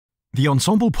The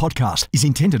Ensombl podcast is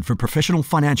intended for professional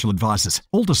financial advisors.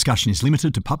 All discussion is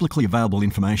limited to publicly available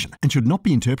information and should not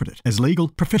be interpreted as legal,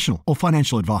 professional, or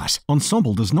financial advice.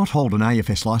 Ensombl does not hold an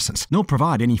AFS license nor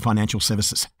provide any financial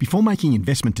services. Before making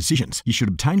investment decisions, you should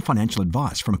obtain financial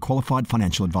advice from a qualified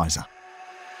financial advisor.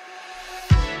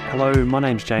 Hello, my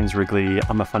name's James Wrigley.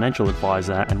 I'm a financial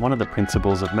advisor and one of the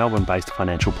principals of Melbourne-based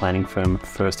financial planning firm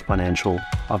First Financial.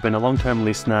 I've been a long-term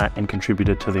listener and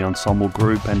contributor to the Ensombl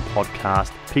group and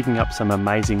podcast, picking up some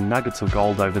amazing nuggets of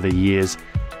gold over the years.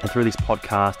 And through this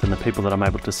podcast and the people that I'm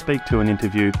able to speak to and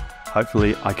interview,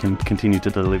 hopefully I can continue to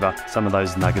deliver some of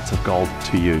those nuggets of gold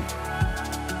to you.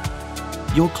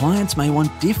 Your clients may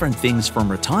want different things from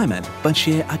retirement, but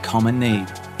share a common need: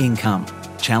 income.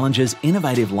 Challenger's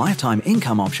innovative lifetime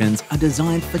income options are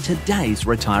designed for today's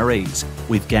retirees.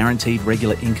 With guaranteed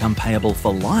regular income payable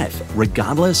for life,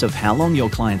 regardless of how long your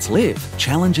clients live,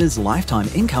 Challenger's lifetime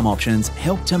income options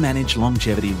help to manage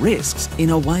longevity risks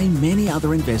in a way many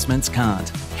other investments can't.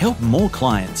 Help more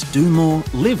clients do more,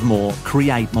 live more,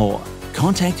 create more.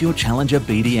 Contact your Challenger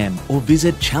BDM or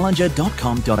visit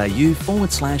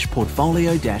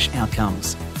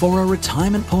challenger.com.au/portfolio-outcomes. For a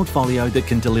retirement portfolio that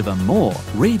can deliver more,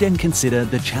 read and consider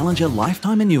the Challenger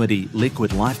Lifetime Annuity,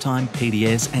 Liquid Lifetime,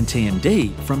 PDS and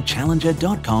TMD from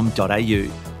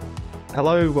challenger.com.au.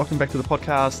 Hello, welcome back to the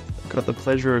podcast. Got the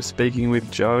pleasure of speaking with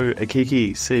Joe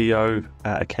Akiki, CEO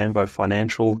Akambo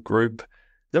Financial Group. Is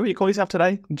that what you call yourself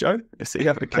today, Joe?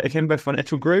 CEO of Akambo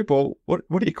Financial Group, or what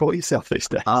do you call yourself these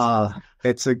days?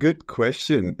 It's a good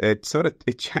question. It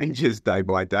changes day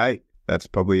by day. That's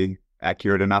probably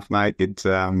accurate enough, mate. It's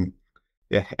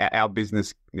our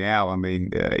business now. I mean,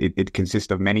 it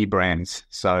consists of many brands.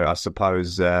 So I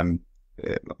suppose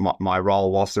my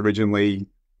role, whilst originally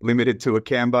limited to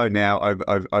Akambo, now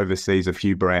oversees a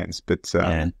few brands. But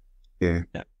yeah.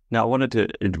 Now, I wanted to,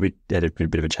 we had a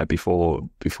bit of a chat before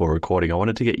recording. I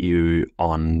wanted to get you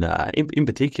on, in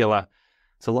particular,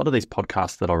 so a lot of these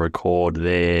podcasts that I record,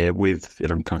 they're with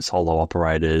kind of solo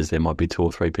operators. There might be 2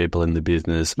 or 3 people in the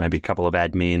business, maybe a couple of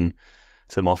admin,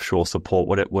 some offshore support,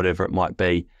 whatever it might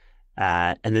be.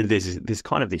 And then there's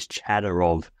kind of this chatter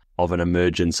of an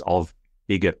emergence of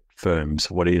bigger firms,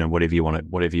 whatever you want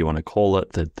to call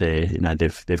it, that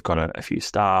they've got a few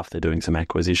staff, they're doing some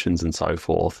acquisitions and so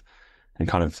forth. And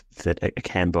kind of that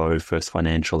Akambo, First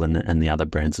Financial, and the other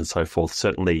brands and so forth,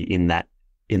 certainly in that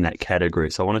category.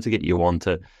 So I wanted to get you on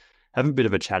to have a bit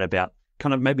of a chat about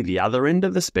kind of maybe the other end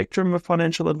of the spectrum of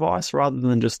financial advice rather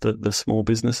than just the small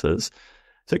businesses.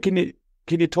 So can you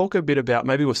talk a bit about,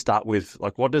 maybe we'll start with,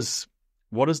 like, what does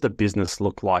the business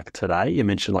look like today? You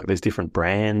mentioned like there's different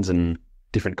brands and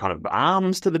different kind of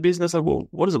arms to the business. So, well,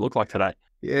 what does it look like today?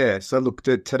 Yeah, so look,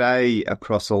 today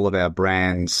across all of our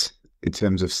brands, in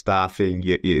terms of staffing,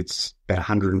 it's about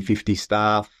 150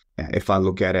 staff. If I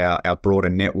look at our broader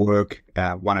network,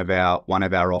 one of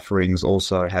our offerings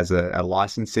also has a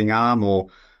licensing arm, or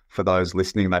for those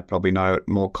listening, they probably know it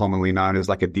more commonly known as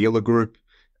like a dealer group,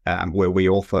 where we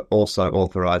also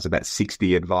authorize about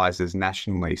 60 advisors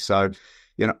nationally. So,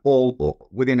 all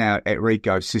within our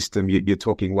ecosystem, you're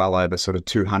talking well over sort of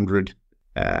 200.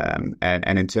 And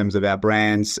in terms of our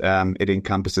brands, it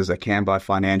encompasses Akambo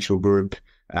Financial Group,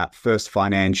 First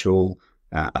Financial,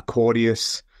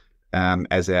 Accordius,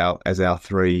 as our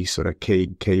 3 sort of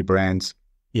key brands.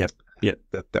 Yep.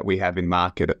 That we have in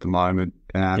market at the moment.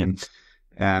 And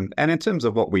in terms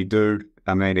of what we do,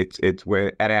 I mean,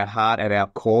 we're at our heart, at our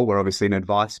core, we're obviously an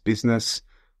advice business.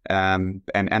 And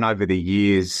over the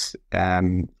years,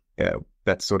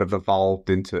 that's sort of evolved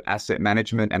into asset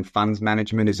management, and funds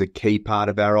management is a key part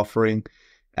of our offering.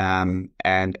 And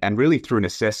really through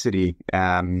necessity,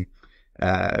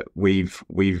 we've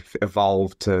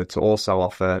evolved to also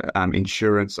offer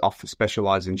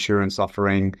specialized insurance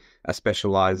offering, a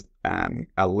specialized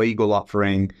a legal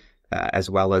offering, as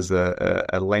well as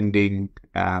a lending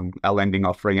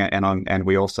offering, and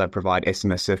we also provide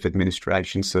SMSF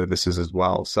administration services as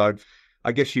well. So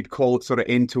I guess you'd call it sort of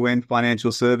end-to-end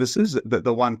financial services.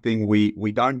 The one thing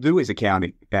we don't do is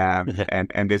accounting,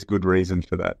 and there's good reason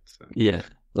for that. So. Yeah,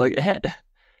 like how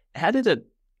did it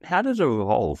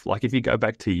evolve? Like, if you go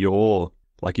back to your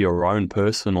own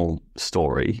personal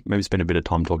story, maybe spend a bit of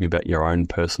time talking about your own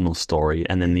personal story,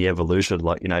 and then the evolution,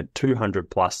 200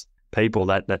 plus people,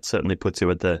 that certainly puts you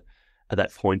at that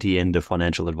pointy end of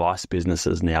financial advice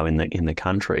businesses now in the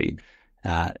country.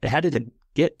 How did it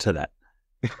get to that?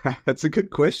 That's a good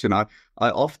question. I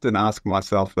often ask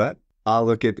myself that.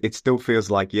 It still feels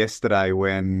like yesterday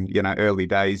when, early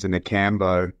days in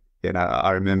Akambo,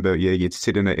 I remember, you'd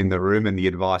sit in the room and the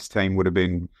advice team would have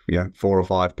been, 4 or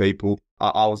 5 people.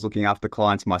 I was looking after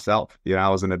clients myself. I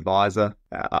was an advisor.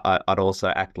 I'd also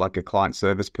act like a client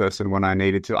service person when I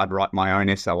needed to. I'd write my own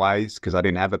SOAs because I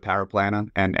didn't have a paraplanner.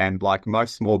 And like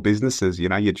most small businesses,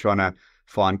 you're trying to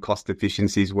find cost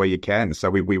efficiencies where you can. So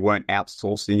we weren't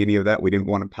outsourcing any of that. We didn't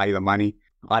want to pay the money.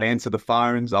 I'd answer the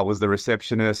phones. I was the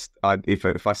receptionist.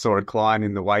 If I saw a client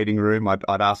in the waiting room, I'd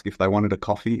ask if they wanted a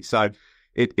coffee. So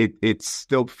it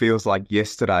still feels like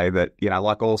yesterday that,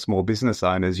 like all small business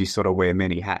owners, you sort of wear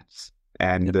many hats.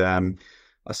 And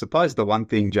I suppose the one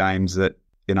thing, James, that,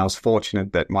 I was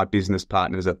fortunate that my business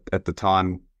partners at the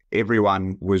time,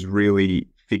 everyone was really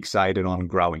fixated on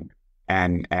growing.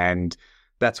 And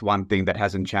that's one thing that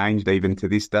hasn't changed even to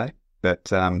this day,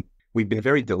 that we've been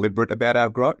very deliberate about our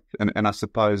growth. And I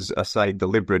suppose I say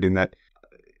deliberate in that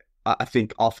I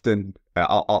think often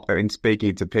in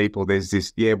speaking to people, there's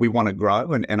this, we want to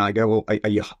grow. And I go, well, are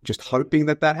you just hoping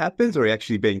that happens, or are you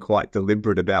actually being quite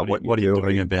deliberate about what are you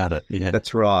doing about it? Yeah,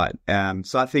 that's right.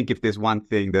 So I think if there's one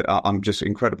thing that I'm just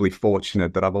incredibly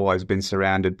fortunate that I've always been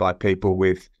surrounded by people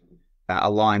with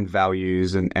aligned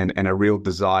values and a real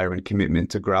desire and commitment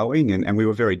to growing. And we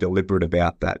were very deliberate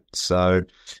about that. So,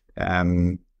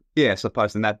 I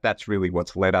suppose, and that's really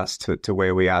what's led us to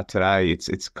where we are today.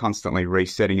 It's constantly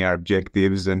resetting our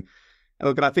objectives, and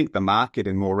look, I think the market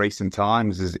in more recent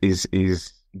times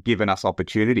is given us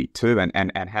opportunity too,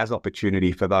 and has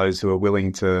opportunity for those who are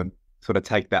willing to sort of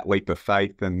take that leap of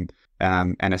faith and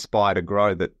aspire to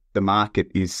grow. That the market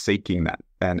is seeking that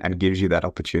and gives you that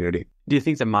opportunity. Do you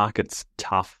think the market's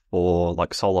tough for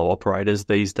like solo operators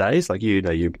these days? Like you're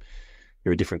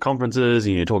at different conferences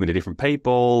and you're talking to different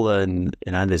people, and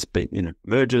there's been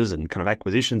mergers and kind of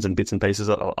acquisitions and bits and pieces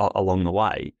along the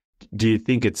way. Do you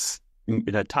think it's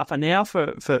tougher now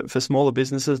for smaller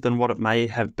businesses than what it may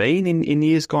have been in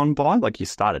years gone by? Like you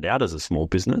started out as a small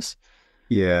business.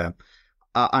 Yeah,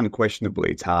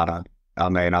 unquestionably it's harder. I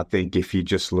mean, I think if you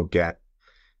just look at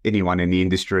anyone in the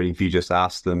industry, if you just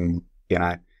ask them,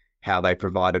 how they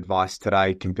provide advice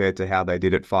today compared to how they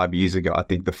did it 5 years ago, I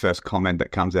think the first comment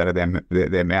that comes out of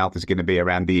their mouth is going to be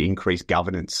around the increased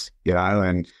governance,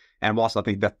 and whilst I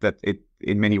think that it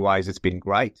in many ways it's been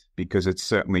great, because it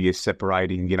certainly is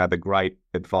separating, the great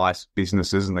advice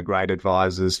businesses and the great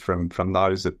advisors from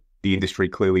those that the industry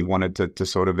clearly wanted to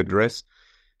sort of address.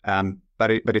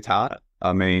 But it's harder.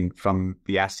 I mean, from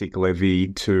the ASIC levy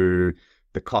to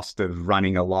the cost of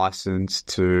running a license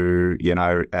to,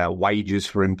 wages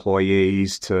for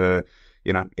employees to,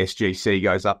 SGC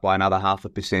goes up by another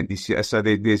 0.5% this year. So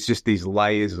there's just these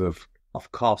layers of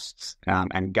costs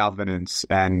and governance.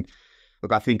 And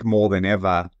look, I think more than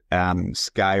ever,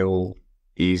 scale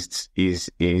is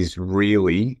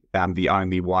really the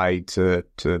only way to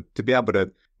be able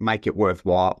to make it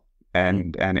worthwhile.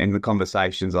 And in the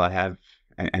conversations I have,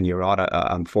 and you're right,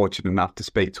 I'm fortunate enough to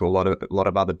speak to a lot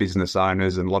of other business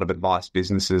owners and a lot of advice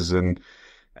businesses, and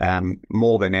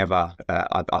more than ever,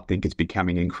 I think it's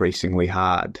becoming increasingly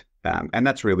hard. And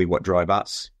that's really what drove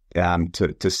us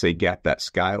to seek out that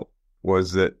scale,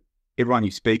 was that everyone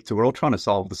you speak to, we're all trying to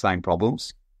solve the same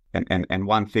problems. And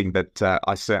one thing that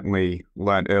I certainly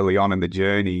learned early on in the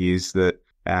journey is that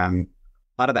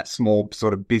part of that small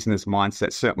sort of business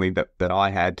mindset, certainly that I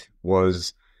had,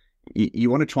 was you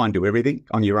want to try and do everything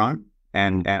on your own.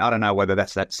 And I don't know whether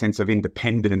that's that sense of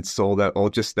independence or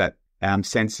just that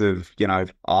sense of, no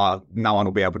one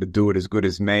will be able to do it as good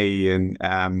as me.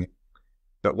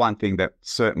 But one thing that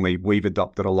certainly we've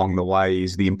adopted along the way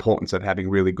is the importance of having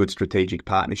really good strategic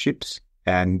partnerships.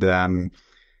 And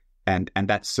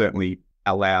that's certainly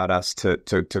allowed us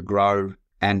to grow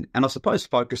and I suppose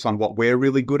focus on what we're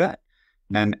really good at.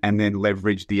 And then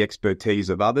leverage the expertise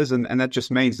of others. And that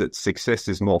just means that success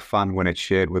is more fun when it's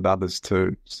shared with others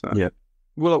too. So. Yeah.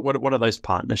 Well, what are those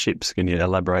partnerships? Can you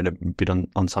elaborate a bit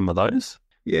on some of those?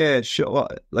 Yeah, sure.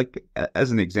 Like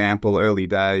as an example, early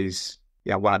days,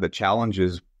 one of the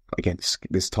challenges, again,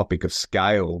 this topic of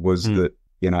scale was that,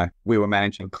 we were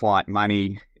managing client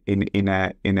money in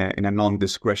a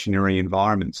non-discretionary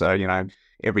environment. So,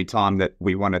 every time that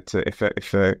we wanted to,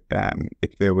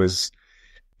 if there was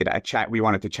we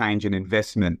wanted to change an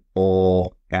investment,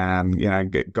 or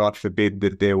God forbid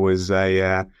that there was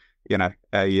the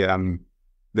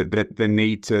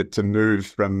need to move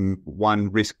from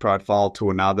one risk profile to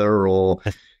another, or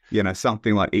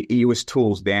something like it was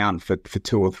tools down for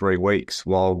 2 or 3 weeks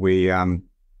while we I'm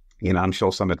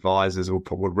sure some advisors would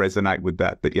resonate with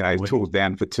that, but tools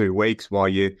down for 2 weeks while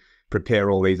you prepare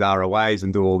all these ROAs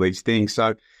and do all these things.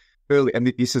 So early, and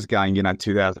this is going,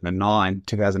 2008,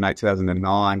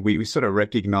 2009, we sort of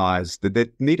recognized that there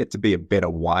needed to be a better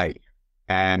way.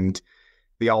 And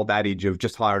the old adage of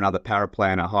just hire another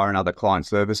paraplanner, hire another client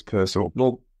service person,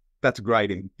 well, that's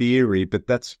great in theory, but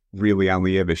that's really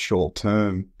only ever short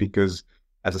term, because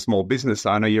as a small business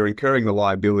owner, you're incurring the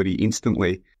liability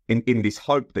instantly in this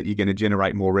hope that you're going to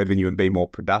generate more revenue and be more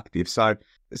productive. So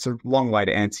it's a long way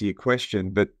to answer your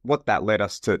question, but what that led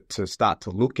us to start to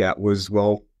look at was,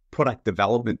 well, product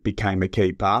development became a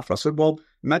key part for us. I said, well,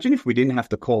 imagine if we didn't have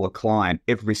to call a client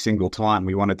every single time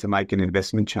we wanted to make an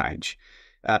investment change.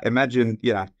 Imagine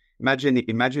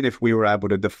if we were able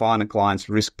to define a client's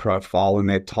risk profile and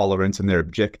their tolerance and their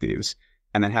objectives,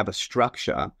 and then have a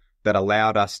structure that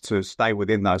allowed us to stay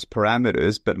within those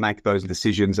parameters, but make those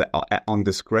decisions on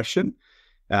discretion.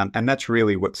 And that's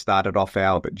really what started off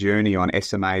our journey on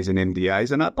SMAs and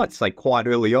MDAs. And I'd like to say quite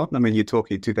early on. I mean, you're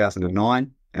talking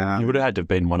 2009. You would have had to have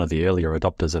been one of the earlier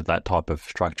adopters of that type of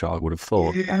structure, I would have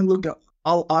thought. Yeah, look, I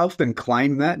often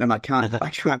claim that, and I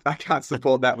can't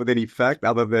support that with any fact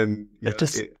other than it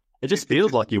just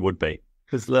feels like you would be,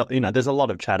 because there's a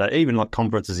lot of chatter, even like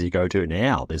conferences you go to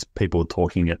now. There's people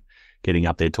getting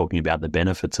up there talking about the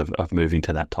benefits of moving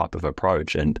to that type of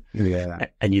approach, and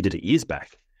you did it years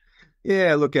back.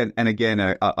 Yeah, look, and again,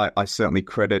 I certainly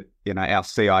credit our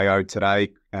CIO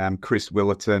today, Chris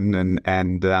Willerton,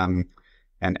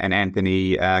 and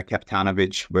Anthony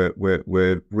Kaptanovich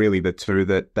were really the two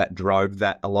that drove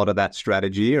a lot of that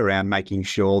strategy around making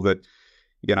sure that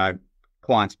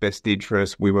client's best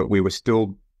interest.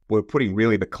 We're putting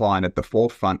really the client at the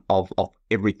forefront of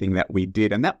everything that we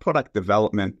did, and that product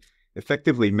development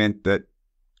effectively meant that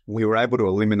we were able to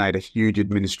eliminate a huge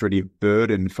administrative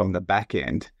burden from the back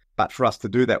end. But for us to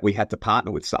do that, we had to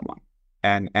partner with someone,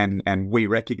 and we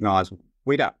recognize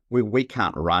we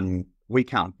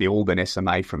can't build an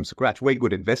SMA from scratch. We're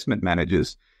good investment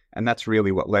managers, and that's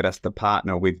really what led us to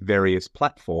partner with various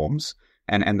platforms.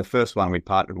 And the first one we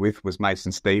partnered with was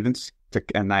Mason Stevens,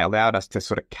 and they allowed us to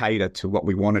sort of cater to what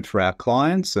we wanted for our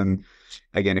clients. And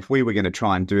again, if we were going to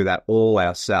try and do that all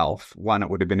ourselves, one, it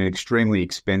would have been an extremely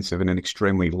expensive and an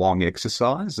extremely long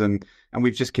exercise. And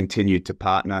we've just continued to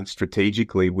partner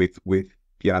strategically with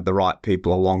the right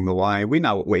people along the way. We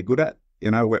know what we're good at.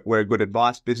 We're a good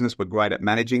advice business. We're great at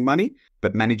managing money,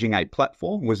 but managing a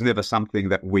platform was never something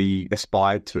that we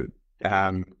aspired to.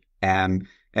 And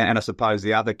I suppose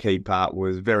the other key part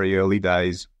was very early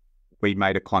days, we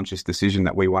made a conscious decision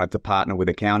that we wanted to partner with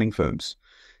accounting firms.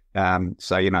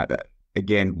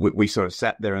 Again, we sort of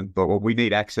sat there and thought, well, we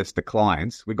need access to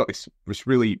clients. We've got this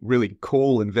really, really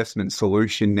cool investment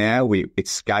solution now.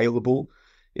 It's scalable.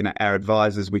 Our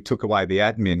advisors, we took away the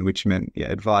admin, which meant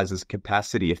advisors'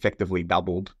 capacity effectively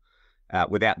doubled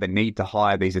without the need to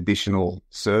hire these additional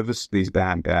service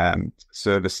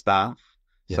staff.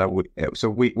 Yeah. So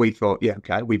we thought,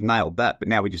 okay, we've nailed that, but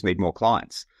now we just need more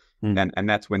clients. And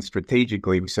that's when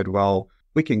strategically we said, well,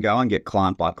 we can go and get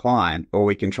client by client, or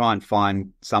we can try and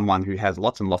find someone who has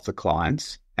lots and lots of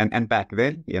clients. And back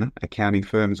then, accounting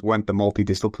firms weren't the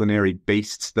multidisciplinary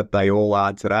beasts that they all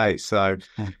are today. So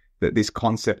that this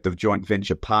concept of joint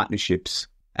venture partnerships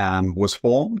was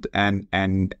formed, and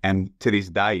to this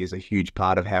day is a huge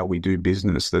part of how we do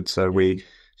business.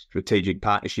 Strategic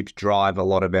partnerships drive a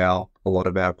lot of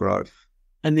our growth.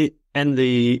 And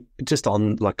the just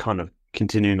on like kind of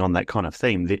continuing on that kind of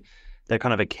theme, that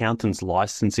kind of accountant's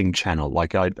licensing channel.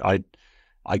 Like I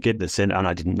get the sense, and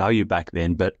I didn't know you back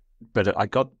then, but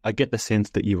I get the sense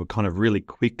that you were kind of really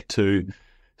quick to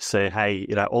say, hey,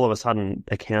 all of a sudden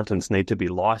accountants need to be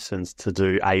licensed to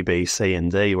do A, B, C,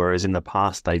 and D, whereas in the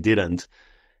past they didn't.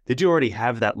 Did you already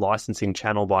have that licensing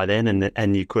channel by then,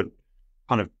 and you could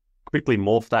kind of quickly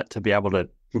morph that to be able to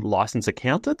license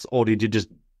accountants, or did you just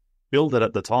build it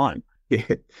at the time? Yeah.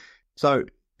 So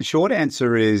the short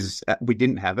answer is we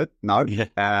didn't have it. No.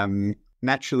 Yeah.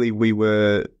 Naturally,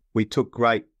 we took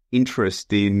great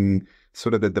interest in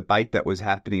sort of the debate that was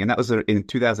happening, and that was in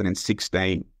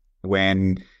 2016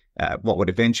 when what would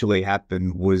eventually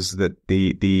happen was that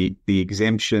the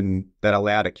exemption that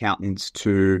allowed accountants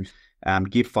to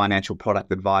give financial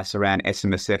product advice around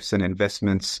SMSFs and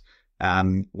investments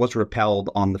was repealed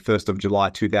on the 1st of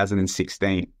July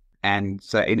 2016. And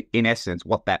so in essence,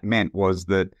 what that meant was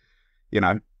that,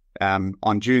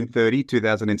 on June 30,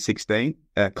 2016,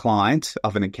 a client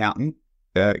of an accountant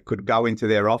could go into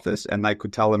their office and they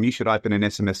could tell them, you should open an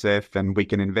SMSF and we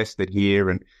can invest it here.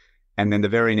 And then the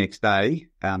very next day,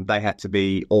 they had to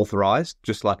be authorized,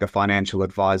 just like a financial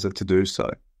advisor, to do so.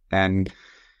 And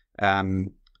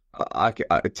I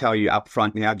tell you up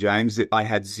front now, James, that I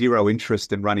had zero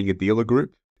interest in running a dealer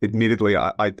group. Admittedly,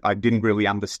 I didn't really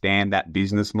understand that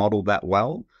business model that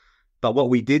well. But what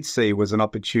we did see was an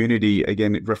opportunity,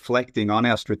 again, reflecting on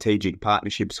our strategic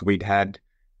partnerships we'd had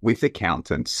with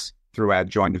accountants through our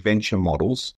joint venture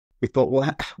models, we thought,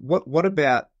 well, what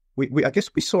about, I guess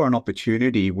we saw an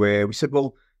opportunity where we said,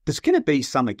 well, there's going to be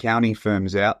some accounting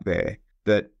firms out there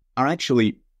that are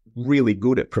actually really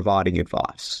good at providing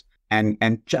advice.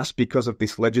 And just because of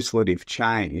this legislative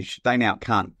change, they now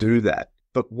can't do that.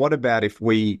 But what about if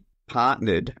we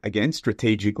partnered, again,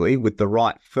 strategically with the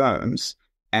right firms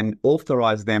and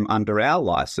authorized them under our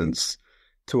license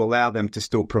to allow them to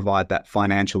still provide that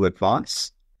financial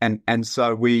advice? And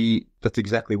so that's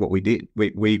exactly what we did.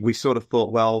 We sort of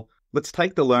thought, well, let's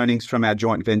take the learnings from our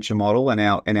joint venture model and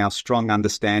our strong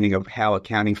understanding of how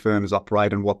accounting firms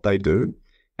operate and what they do.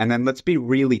 And then let's be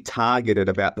really targeted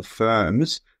about the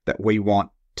firms that we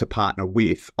want to partner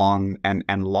with on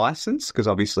and license, because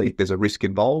obviously there's a risk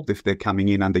involved if they're coming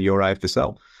in under your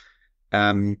AFSL.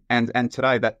 And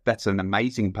today that's an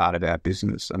amazing part of our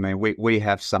business. I mean, we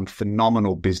have some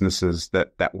phenomenal businesses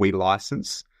that we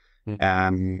license.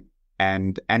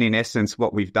 And in essence,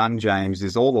 what we've done, James,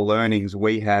 is all the learnings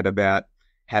we had about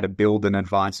how to build an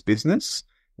advice business,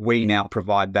 we now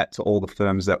provide that to all the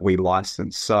firms that we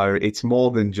license. So it's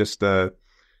more than just a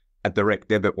direct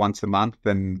debit once a month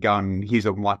and go and here's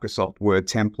a Microsoft Word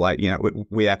template. You know,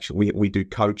 we do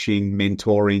coaching,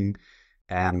 mentoring,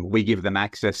 and we give them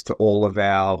access to all of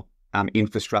our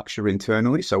infrastructure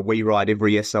internally. So we write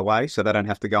every SOA, so they don't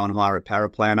have to go and hire a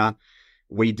paraplanner.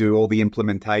 We do all the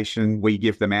implementation. We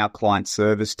give them our client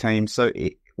service team. So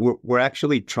we're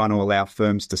actually trying to allow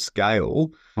firms to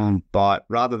scale, but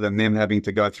rather than them having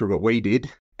to go through what we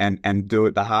did and do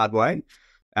it the hard way,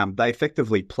 they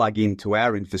effectively plug into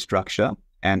our infrastructure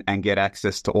and get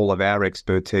access to all of our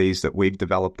expertise that we've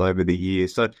developed over the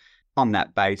years. So on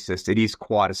that basis, it is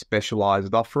quite a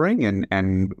specialized offering,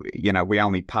 and you know, we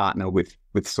only partner with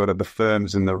sort of the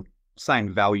firms and the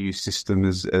same value system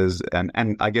as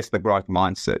and I guess the growth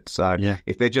mindset. So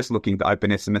if they're just looking to open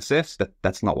SMSFs,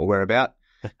 that's not what we're about.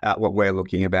 What we're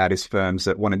looking about is firms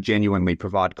that want to genuinely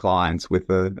provide clients with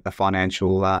a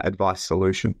financial advice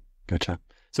solution. Gotcha.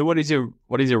 So what does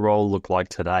your role look like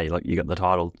today? Like, you got the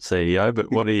title CEO,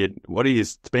 but what do you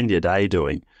spend your day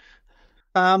doing?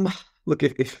 Look,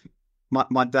 if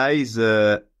my days,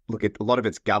 look, at a lot of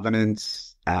it's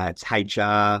governance, it's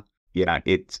HR. You know,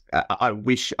 I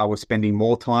wish I was spending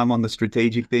more time on the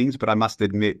strategic things, but I must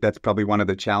admit that's probably one of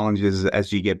the challenges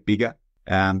as you get bigger.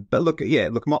 But look,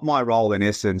 my role in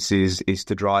essence is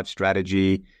to drive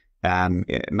strategy,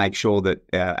 make sure that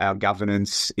our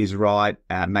governance is right,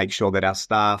 make sure that our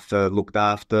staff are looked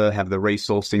after, have the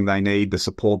resourcing they need, the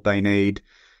support they need.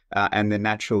 And then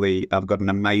naturally, I've got an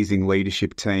amazing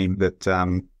leadership team that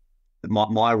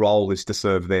my role is to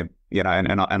serve them, you know,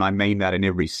 and I mean that in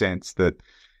every sense that,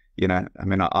 you know, I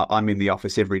mean, I'm in the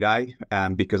office every day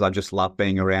because I just love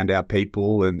being around our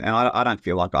people, and I don't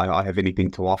feel like I have anything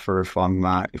to offer if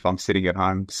I'm sitting at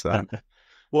home. So,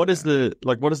 what does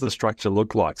the structure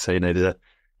look like? So you need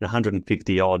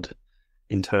 150 odd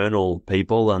internal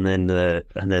people, and then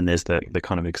there's the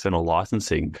kind of external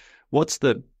licensing. What's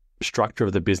the structure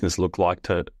of the business look like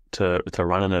to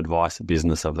run an advice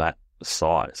business of that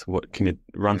size? What can you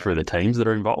run through the teams that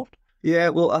are involved? Yeah,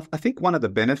 well, I think one of the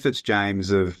benefits,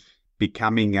 James, of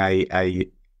becoming a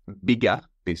bigger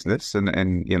business,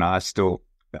 and you know,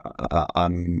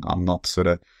 I'm not sort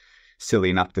of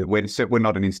silly enough to we're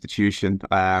not an institution.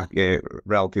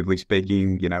 Relatively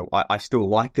speaking, you know, I still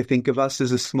like to think of us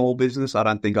as a small business. I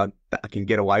don't think I can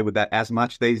get away with that as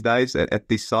much these days at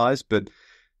this size. But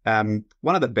one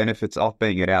of the benefits of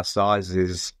being at our size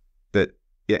is that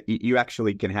you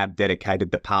actually can have dedicated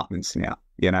departments now.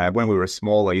 You know, when we were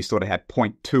smaller, you sort of had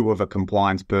 0.2 of a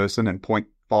compliance person and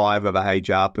 0.5 of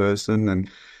a HR person.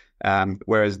 And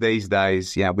whereas these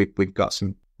days, we've got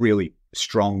some really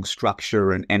strong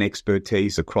structure and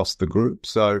expertise across the group.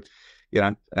 So, you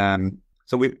know,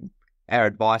 our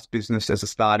advice business as a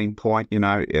starting point, you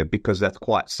know, because that's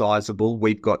quite sizable,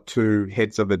 we've got 2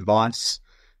 heads of advice.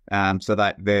 So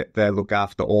that they look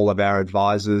after all of our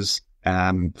advisors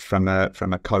from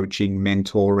a coaching,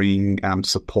 mentoring,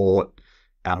 support,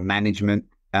 our management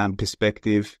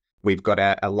perspective. We've got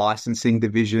a licensing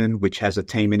division, which has a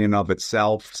team in and of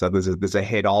itself. So there's a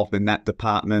head of in that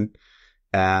department.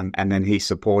 And then he's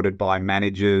supported by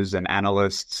managers and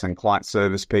analysts and client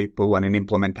service people and an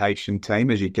implementation team.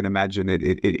 As you can imagine,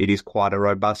 it is quite a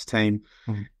robust team.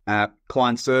 Mm-hmm.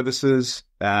 Client services,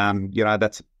 you know,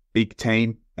 that's a big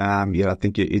team. I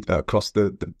think across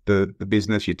the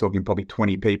business, you're talking probably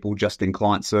 20 people just in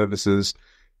client services.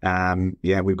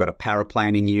 We've got a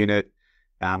paraplanning unit,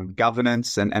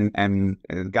 governance, and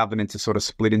governance is sort of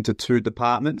split into 2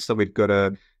 departments. So we've got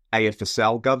a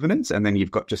AFSL governance, and then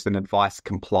you've got just an advice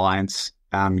compliance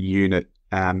unit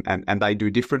and they do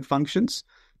different functions.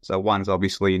 So one's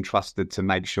obviously entrusted to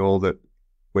make sure that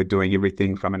we're doing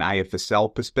everything from an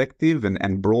AFSL perspective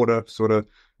and broader sort of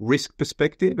risk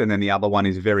perspective. And then the other one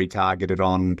is very targeted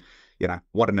on,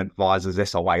 what an advisor's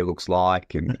SOA looks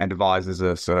like. And advisors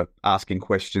are sort of asking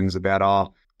questions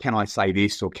about, can I say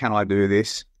this or can I do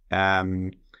this?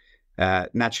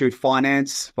 Naturally,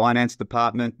 finance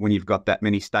department, when you've got that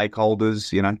many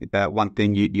stakeholders, one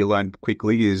thing you learn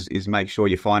quickly is make sure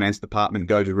your finance department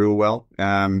goes real well.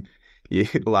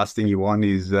 The last thing you want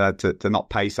is to not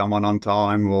pay someone on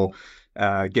time or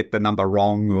get the number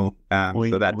wrong. Or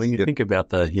when you think about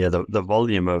the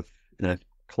volume of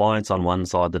clients on one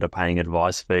side that are paying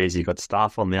advice fees, you've got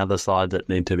staff on the other side that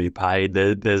need to be paid.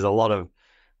 There's a lot of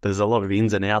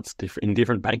ins and outs in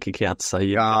different bank accounts. So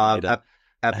you need a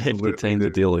hefty team to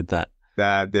deal with that.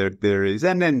 There is,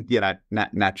 and then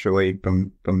naturally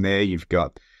from there you've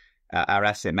got. Our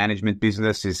asset management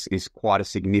business is quite a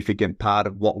significant part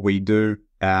of what we do,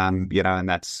 and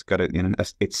that's got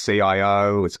it's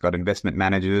CIO, it's got investment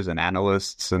managers and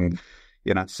analysts, and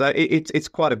so it's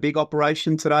quite a big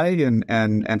operation today,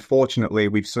 and fortunately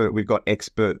we've got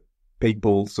expert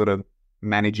people sort of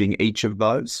managing each of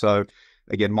those. So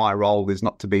again, my role is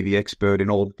not to be the expert in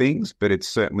all things, but it's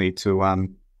certainly to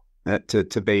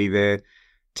be there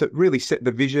to really set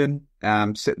the vision,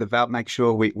 set the value, make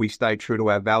sure we stay true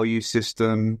to our value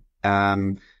system,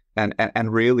 and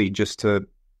really just to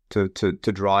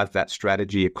drive that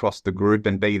strategy across the group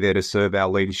and be there to serve our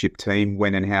leadership team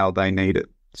when and how they need it.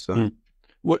 So,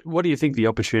 what do you think the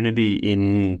opportunity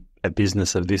in a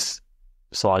business of this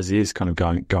size is kind of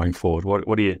going forward?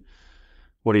 What do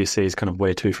you see as kind of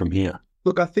where to from here?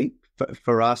 Look, I think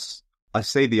for us, I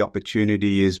see the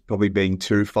opportunity as probably being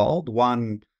twofold.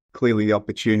 One, clearly the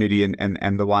opportunity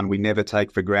and the one we never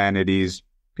take for granted is,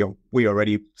 we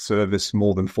already service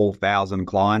more than 4,000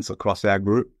 clients across our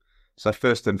group. So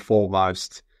first and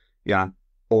foremost,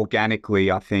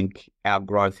 organically, I think our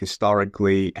growth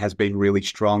historically has been really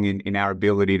strong in our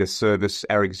ability to service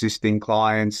our existing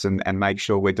clients and make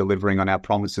sure we're delivering on our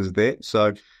promises there.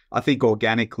 So I think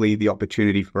organically the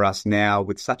opportunity for us now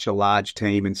with such a large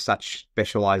team and such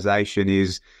specialization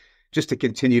is just to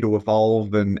continue to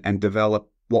evolve and develop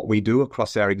what we do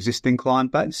across our existing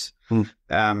client base,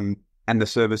 and the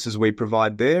services we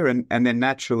provide there. And then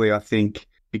naturally, I think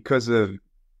because of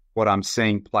what I'm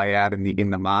seeing play out in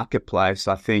the marketplace,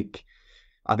 I think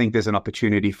there's an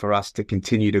opportunity for us to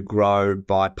continue to grow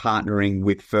by partnering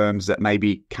with firms that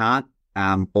maybe can't,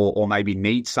 or maybe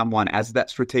need someone as that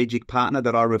strategic partner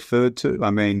that I referred to.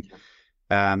 I mean,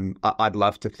 I'd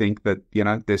love to think that,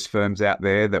 there's firms out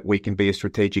there that we can be a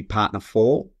strategic partner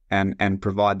for, and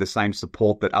provide the same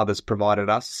support that others provided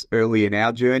us early in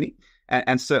our journey.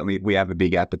 And certainly we have a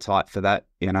big appetite for that,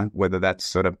 whether that's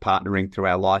sort of partnering through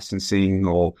our licensing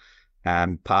or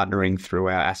partnering through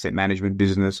our asset management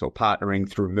business or partnering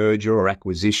through merger or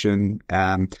acquisition.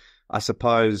 I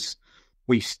suppose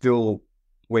we're still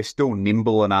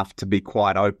nimble enough to be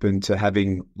quite open to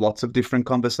having lots of different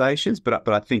conversations, but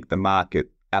I think the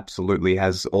market absolutely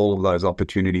has all of those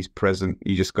opportunities present.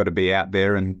 You just got to be out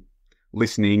there and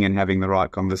listening and having the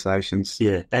right conversations.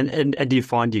 Yeah, and do you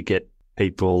find you get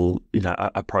people,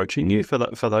 approaching you for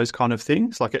those kind of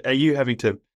things? Like, are you having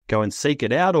to go and seek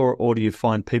it out, or do you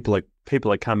find people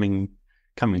are coming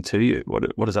to you?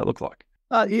 What does that look like?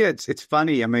 Yeah, it's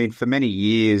funny. I mean, for many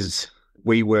years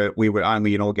we were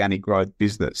only an organic growth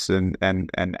business, and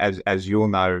as you'll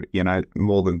know,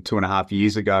 more than 2.5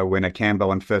 years ago when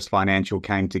Akambo and First Financial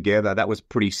came together, that was a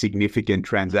pretty significant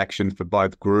transaction for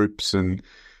both groups,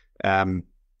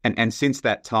 and since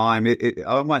that time, it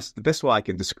almost the best way I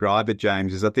can describe it,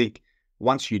 James, is I think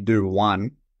once you do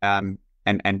one, and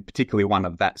particularly one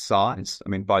of that size, I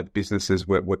mean, both businesses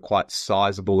were quite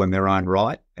sizable in their own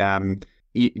right.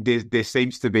 There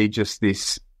seems to be just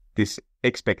this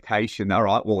expectation. All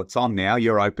right, well, it's on now.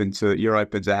 You're open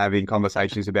to having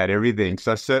conversations about everything.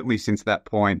 So certainly since that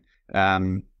point,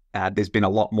 there's been a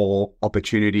lot more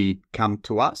opportunity come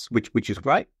to us, which is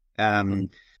great.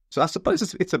 So I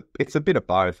suppose it's a bit of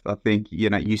both. I think,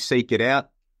 you seek it out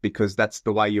because that's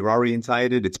the way you're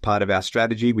orientated. It's part of our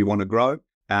strategy. We want to grow.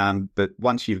 But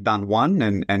once you've done one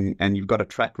and you've got a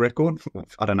track record,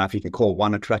 I don't know if you can call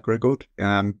one a track record,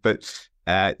 but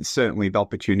certainly the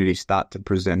opportunities start to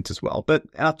present as well. But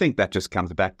I think that just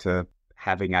comes back to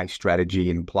having a strategy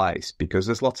in place because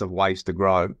there's lots of ways to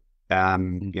grow.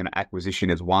 Acquisition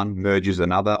is one, merger is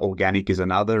another, organic is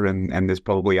another, and there's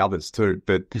probably others too.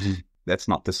 But that's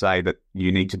not to say that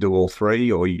you need to do all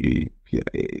three, or you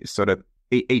sort of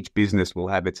each business will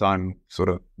have its own sort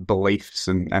of beliefs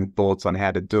and thoughts on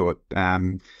how to do it.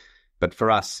 But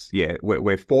for us, yeah,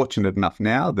 we're fortunate enough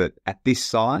now that at this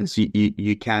size,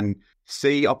 you can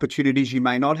see opportunities you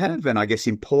may not have. And I guess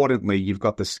importantly, you've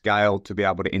got the scale to be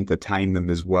able to entertain them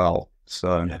as well.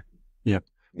 So, yeah.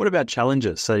 What about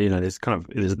challenges? So,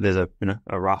 there's a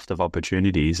raft of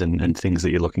opportunities and things that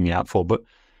you're looking out for. But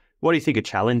what do you think are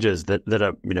challenges that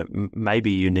are,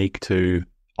 maybe unique to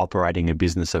operating a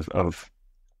business of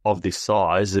this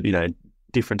size,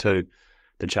 different to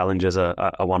the challenges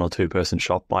a 1 or 2 person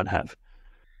shop might have?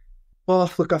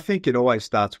 Well, look, I think it always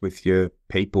starts with your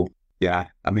people. Yeah,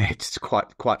 I mean, it's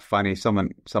quite funny.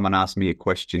 Someone asked me a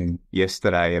question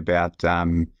yesterday about our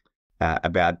merger,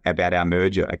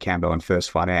 Akambo and First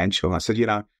Financial. And I said,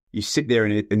 you sit there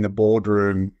in the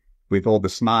boardroom with all the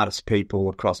smartest people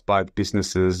across both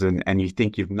businesses, and you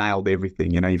think you've nailed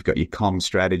everything. You've got your comm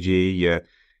strategy,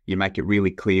 you make it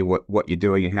really clear what you're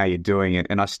doing and how you're doing it.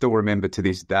 And I still remember to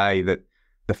this day that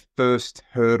the first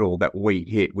hurdle that we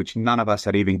hit, which none of us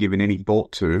had even given any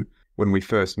thought to when we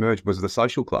first merged, was the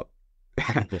social club.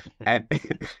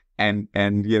 and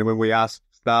when we asked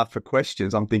staff for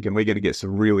questions, I'm thinking we're going to get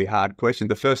some really hard questions.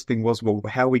 The first thing was, well,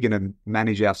 how are we going to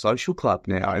manage our social club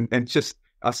now? And just,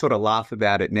 I sort of laugh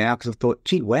about it now because I thought,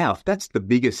 gee, wow, if that's the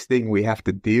biggest thing we have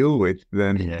to deal with,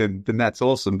 then that's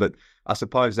awesome. But I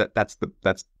suppose that's the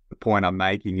point I'm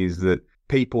making, is that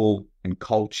people and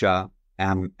culture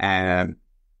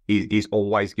is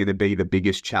always going to be the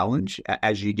biggest challenge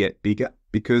as you get bigger.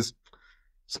 Because I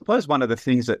suppose one of the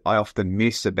things that I often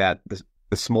miss about the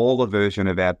smaller version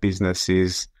of our business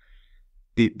is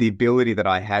the ability that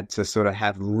I had to sort of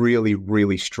have really,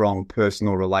 really strong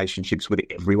personal relationships with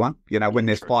everyone. When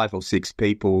there's 5 or 6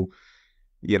 people,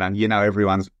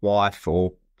 everyone's wife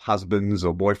or husbands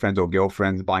or boyfriends or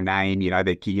girlfriends by name,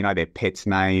 their pets'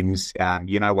 names,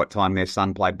 what time their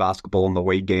son played basketball on the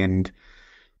weekend.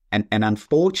 And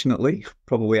unfortunately,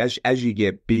 probably as you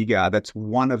get bigger, that's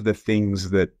one of the things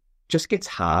that just gets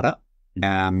harder.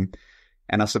 And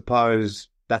I suppose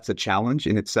that's a challenge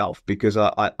in itself, because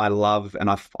I love, and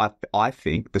I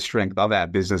think the strength of our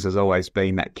business has always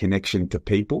been that connection to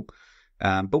people.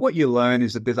 But what you learn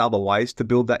is that there's other ways to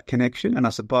build that connection. And I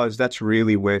suppose that's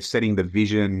really where setting the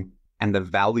vision and the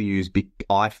values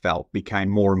I felt became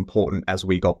more important as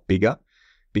we got bigger,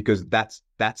 because that's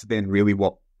then really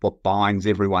what binds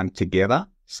everyone together.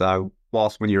 So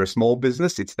whilst when you're a small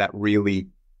business, it's that really,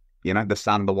 the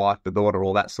son, the wife, the daughter,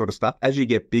 all that sort of stuff. As you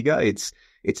get bigger, it's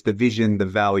the vision, the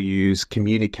values,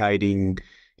 communicating,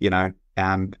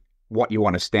 what you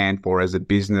want to stand for as a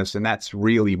business. And that's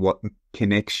really what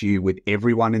connects you with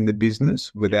everyone in the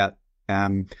business without,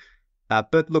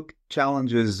 but look,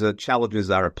 challenges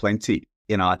are aplenty.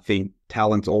 I think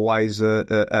talent's always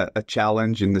a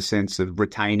challenge in the sense of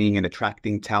retaining and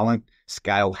attracting talent.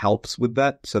 Scale helps with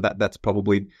that. So that was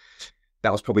probably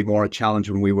more a challenge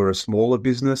when we were a smaller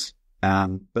business.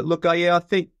 But look, I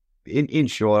think in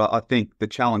short, I think the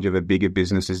challenge of a bigger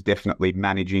business is definitely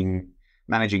managing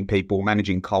people,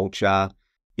 managing culture,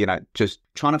 just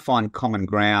trying to find common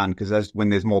ground, because when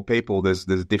there's more people, there's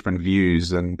different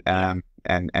views, and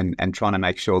trying to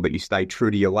make sure that you stay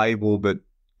true to your label, but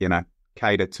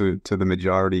cater to the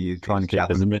majority. Try and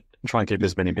keep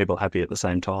as many people happy at the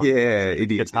same time. Yeah, it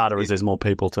gets harder as there's more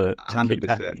people to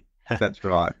 100%. That's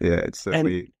right. Yeah, it's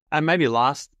certainly. And maybe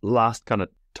last kind of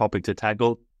topic to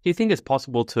tackle. Do you think it's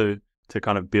possible to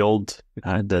kind of build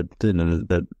a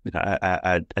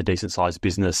decent sized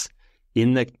business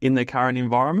in the current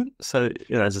environment? So,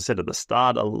 as I said at the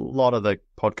start, a lot of the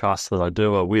podcasts that I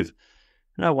do are with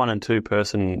 1 and 2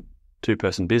 person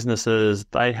businesses.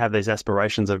 They have these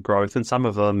aspirations of growth, and some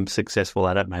of them successful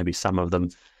at it, maybe some of them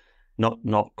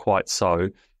not quite so.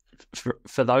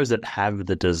 For those that have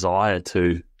the desire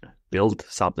to build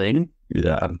something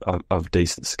of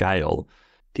decent scale,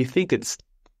 do you think it's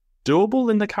doable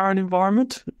in the current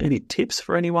environment? Any tips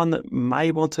for anyone that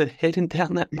may want to head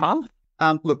down that path?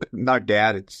 Look, no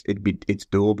doubt it's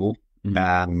doable.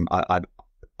 Mm-hmm.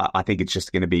 I think it's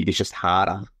just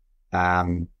harder.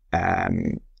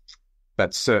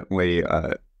 But certainly,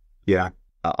 I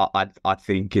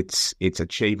think it's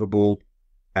achievable.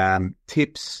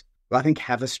 Tips, I think,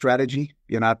 have a strategy.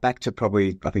 Back to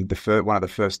probably, I think one of the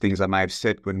first things I may have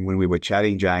said when we were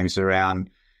chatting, James, around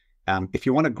if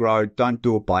you want to grow, don't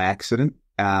do it by accident.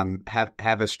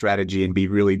 Have a strategy and be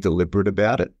really deliberate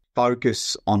about it.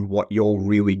 Focus on what you're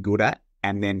really good at,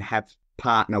 and then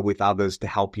partner with others to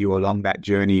help you along that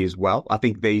journey as well. I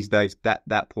think these days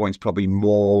that point's probably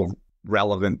more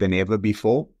relevant than ever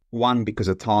before. One, because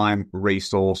of time,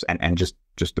 resource, and just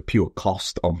the pure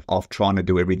cost of trying to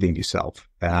do everything yourself.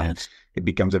 Yes. It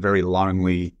becomes a very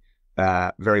lonely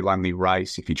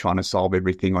race if you're trying to solve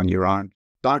everything on your own.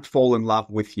 don't fall in love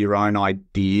with your own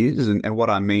ideas. And what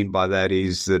I mean by that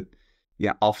is that,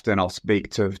 yeah, often I'll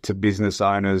speak to business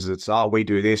owners. It's, we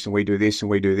do this and we do this and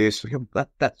we do this.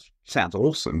 That sounds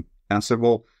awesome. And I said,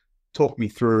 well, talk me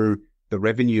through the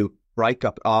revenue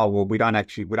breakup. Oh, well, we don't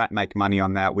make money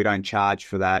on that. We don't charge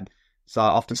for that. So I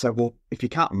often say, well, if you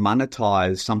can't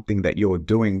monetize something that you're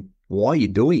doing, why are you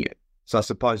doing it? So I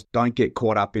suppose don't get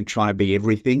caught up in trying to be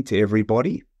everything to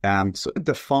everybody. So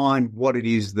define what it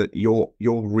is that you're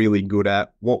really good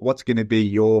at, what's going to be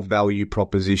your value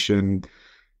proposition,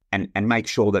 and make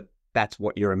sure that that's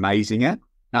what you're amazing at.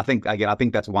 And I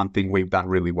think that's one thing we've done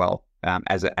really well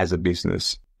as a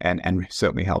business, and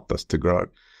certainly helped us to grow.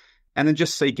 And then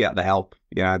just seek out the help.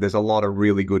 You know, there's a lot of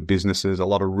really good businesses, a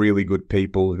lot of really good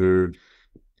people who,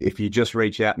 if you just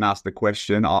reach out and ask the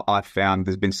question, I've found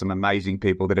there's been some amazing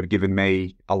people that have given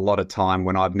me a lot of time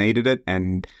when I've needed it,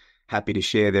 and happy to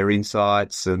share their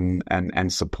insights and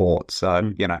support.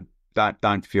 So, you know,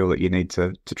 don't feel that you need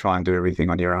to try and do everything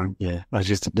on your own. Yeah, it's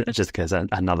just because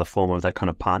another form of that kind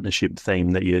of partnership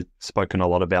theme that you've spoken a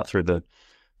lot about through the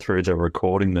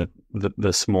recording that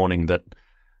this morning,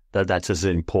 that's as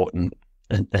important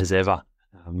as ever.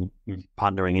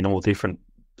 Partnering in all different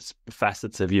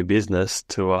facets of your business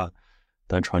to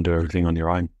don't try and do everything on your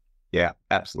own. Yeah,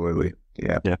 absolutely.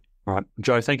 Yeah. All right,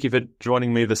 Joe, thank you for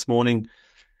joining me this morning.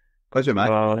 Pleasure,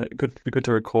 mate. Good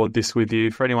to record this with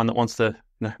you. For anyone that wants to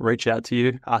reach out to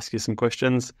you, ask you some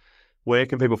questions, where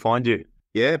can people find you?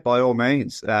 Yeah, by all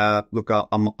means. Look,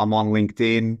 I'm on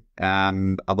LinkedIn.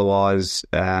 Otherwise,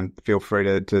 feel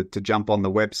free to jump on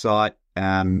the website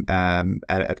at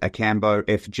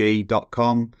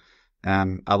akambofg.com.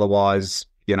 Otherwise,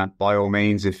 you know, by all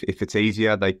means, if it's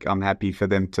easier, I'm happy for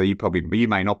them to. You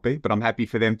may not be, but I'm happy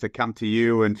for them to come to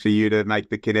you and for you to make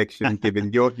the connection.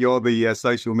 Given you're the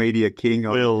social media king.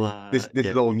 This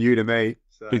is all new to me.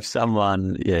 So.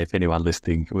 If anyone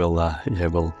listening, we'll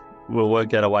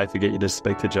work out a way to get you to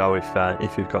speak to Joe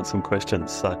if you've got some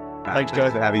questions. So thanks,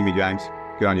 Joe, for having me, James.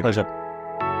 Good on you. Pleasure.